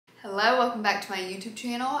Hello, welcome back to my YouTube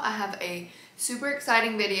channel. I have a super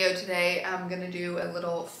exciting video today. I'm gonna do a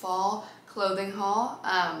little fall clothing haul,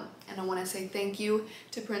 and I want to say thank you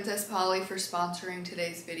to Princess Polly for sponsoring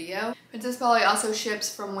today's video. Princess Polly also ships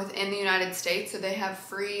from within the United States, so they have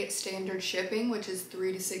free standard shipping, which is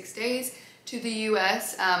 3 to 6 days to the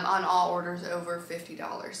US on all orders over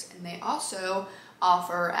 $50. And they also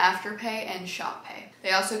offer AfterPay and ShopPay.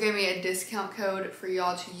 They also gave me a discount code for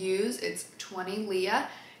y'all to use. It's 20 Lea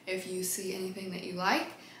if you see anything that you like.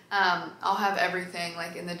 I'll have everything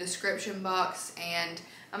like in the description box, and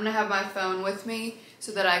I'm gonna have my phone with me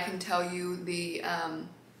so that I can tell you the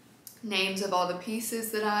names of all the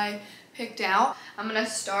pieces that I picked out. I'm gonna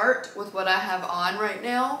start with what I have on right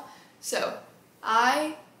now. So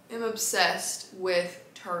I am obsessed with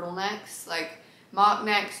turtlenecks, like mock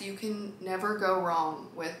necks. You can never go wrong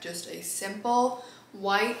with just a simple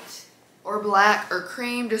white or black or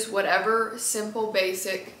cream, just whatever simple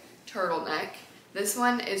basic turtleneck. This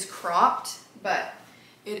one is cropped, but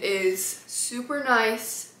it is super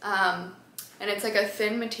nice, and it's like a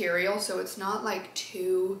thin material, so it's not like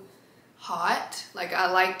too hot. Like,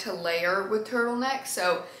 I like to layer with turtlenecks,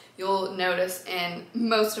 so you'll notice in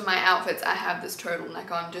most of my outfits I have this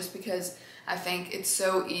turtleneck on just because I think it's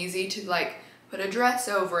so easy to like put a dress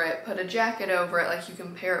over it, put a jacket over it, like you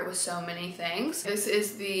can pair it with so many things. This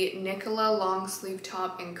is the Nicola long sleeve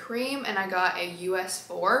top in cream, and I got a US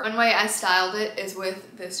 4. One way I styled it is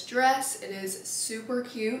with this dress. It is super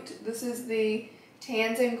cute. This is the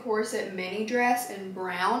Tanzen corset mini dress in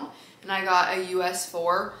brown, and I got a US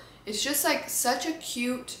 4. It's just like such a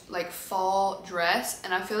cute like fall dress,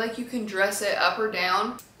 and I feel like you can dress it up or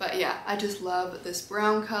down. But yeah, I just love this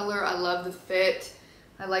brown color. I love the fit.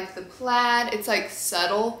 I like the plaid. It's like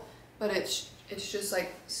subtle, but it's just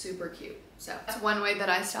like super cute. So that's one way that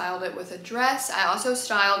I styled it with a dress. I also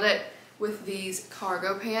styled it with these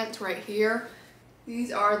cargo pants right here.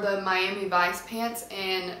 These are the Miami Vice pants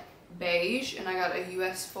in beige, and I got a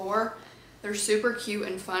US 4. They're super cute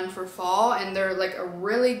and fun for fall, and they're like a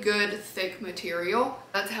really good thick material.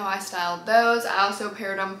 That's how I styled those. I also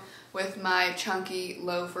paired them with my chunky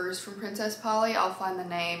loafers from Princess Polly. I'll find the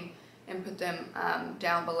name and put them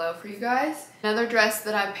down below for you guys. Another dress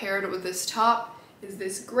that I paired with this top is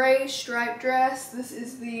this gray striped dress. This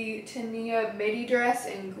is the Tania Midi dress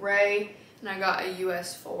in gray, and I got a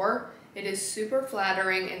US 4. It is super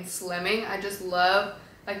flattering and slimming. I just love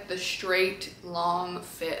like the straight long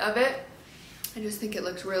fit of it. I just think it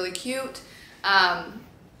looks really cute, and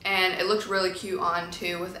it looks really cute on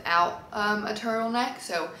too without a turtleneck.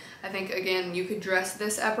 So I think again you could dress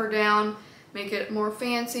this up or down, make it more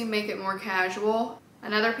fancy, make it more casual.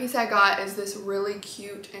 Another piece I got is this really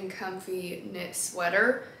cute and comfy knit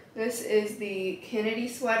sweater. This is the Kennedy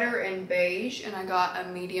sweater in beige, and I got a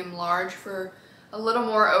medium large for a little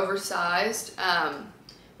more oversized.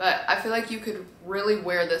 But I feel like you could really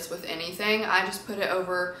wear this with anything. I just put it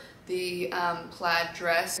over the plaid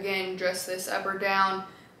dress. Again, dress this up or down,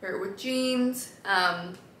 wear it with jeans,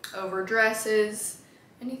 over dresses,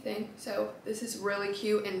 anything. So this is really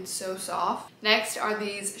cute and so soft. Next are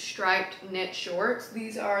these striped knit shorts.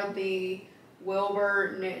 These are the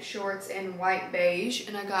Willbar knit shorts in white beige,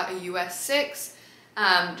 and I got a US 6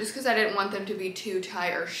 just because I didn't want them to be too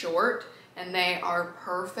tight or short, and they are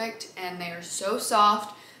perfect, and they are so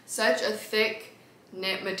soft, such a thick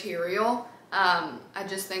knit material. I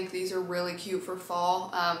just think these are really cute for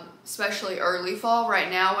fall, especially early fall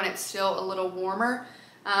right now when it's still a little warmer.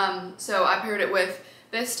 So I paired it with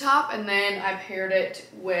this top, and then I paired it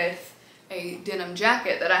with a denim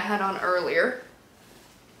jacket that I had on earlier.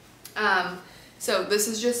 So this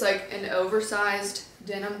is just like an oversized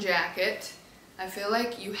denim jacket. I feel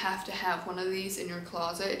like you have to have one of these in your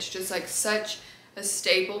closet. It's just like such a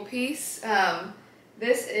staple piece.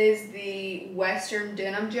 This is the Western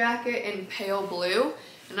denim jacket in pale blue,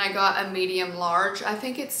 and I got a medium large. I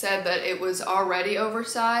think it said that it was already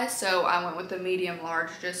oversized, so I went with the medium large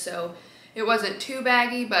just so it wasn't too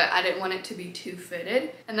baggy, but I didn't want it to be too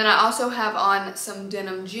fitted. And then I also have on some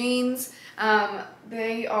denim jeans.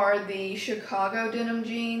 They are the Chicago denim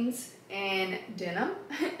jeans in denim,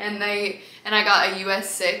 and I got a US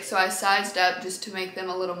 6, so I sized up just to make them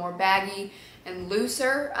a little more baggy and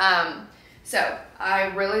looser. So I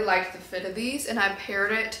really liked the fit of these, and I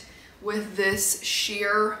paired it with this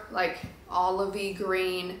sheer like olivey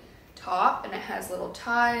green top, and it has little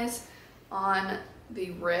ties on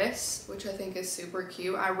the wrists, which I think is super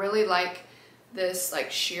cute. I really like this like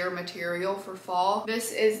sheer material for fall.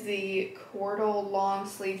 This is the Cordil long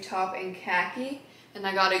sleeve top in khaki, and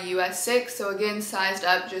I got a US 6, so again sized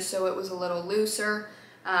up just so it was a little looser.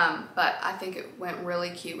 But I think it went really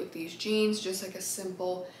cute with these jeans, just like a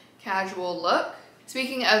simple casual look.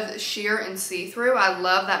 Speaking of sheer and see-through, I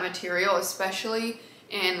love that material, especially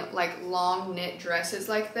in like long knit dresses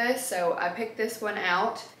like this. So I picked this one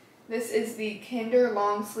out. This is the Kendor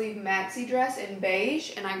long sleeve maxi dress in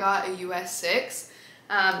beige, and I got a US 6.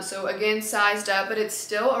 So again, sized up, but it's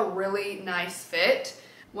still a really nice fit.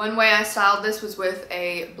 One way I styled this was with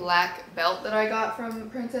a black belt that I got from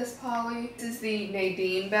Princess Polly. This is the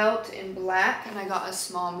Nadine belt in black, and I got a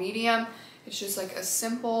small medium. It's just like a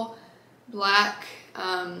simple black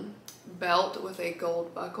belt with a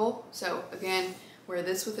gold buckle. So again, wear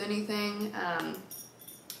this with anything.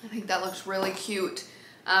 I think that looks really cute.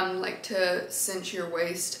 Like to cinch your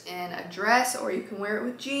waist in a dress, or you can wear it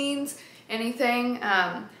with jeans, anything.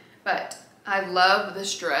 But I love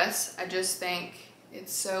this dress. I just think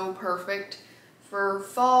it's so perfect for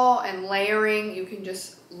fall and layering. You can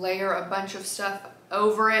just layer a bunch of stuff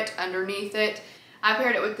over it, underneath it. I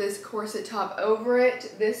paired it with this corset top over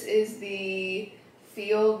it. This is the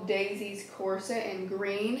Field Daisies corset in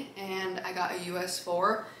green, and I got a US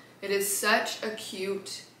 4. It is such a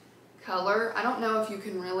cute color. I don't know if you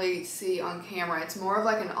can really see on camera. It's more of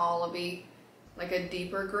like an olivey, like a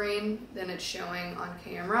deeper green than it's showing on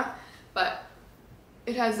camera, but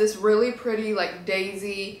it has this really pretty like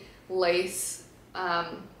daisy lace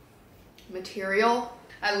material.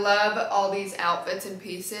 I love all these outfits and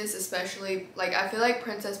pieces, especially like I feel like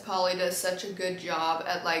Princess Polly does such a good job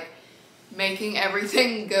at like making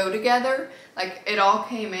everything go together. Like it all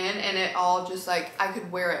came in and it all just like I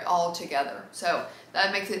could wear it all together. So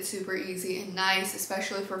that makes it super easy and nice,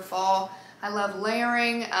 especially for fall. I love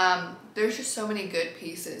layering. There's just so many good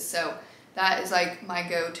pieces. So that is like my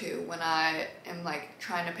go-to when I am like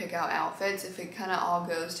trying to pick out outfits. If it kind of all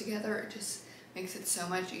goes together, it just makes it so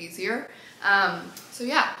much easier. So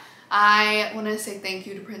yeah, I want to say thank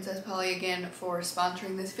you to Princess Polly again for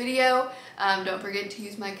sponsoring this video. Don't forget to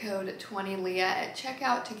use my code 20LEA at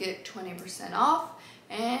checkout to get 20% off.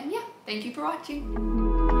 And yeah, thank you for watching.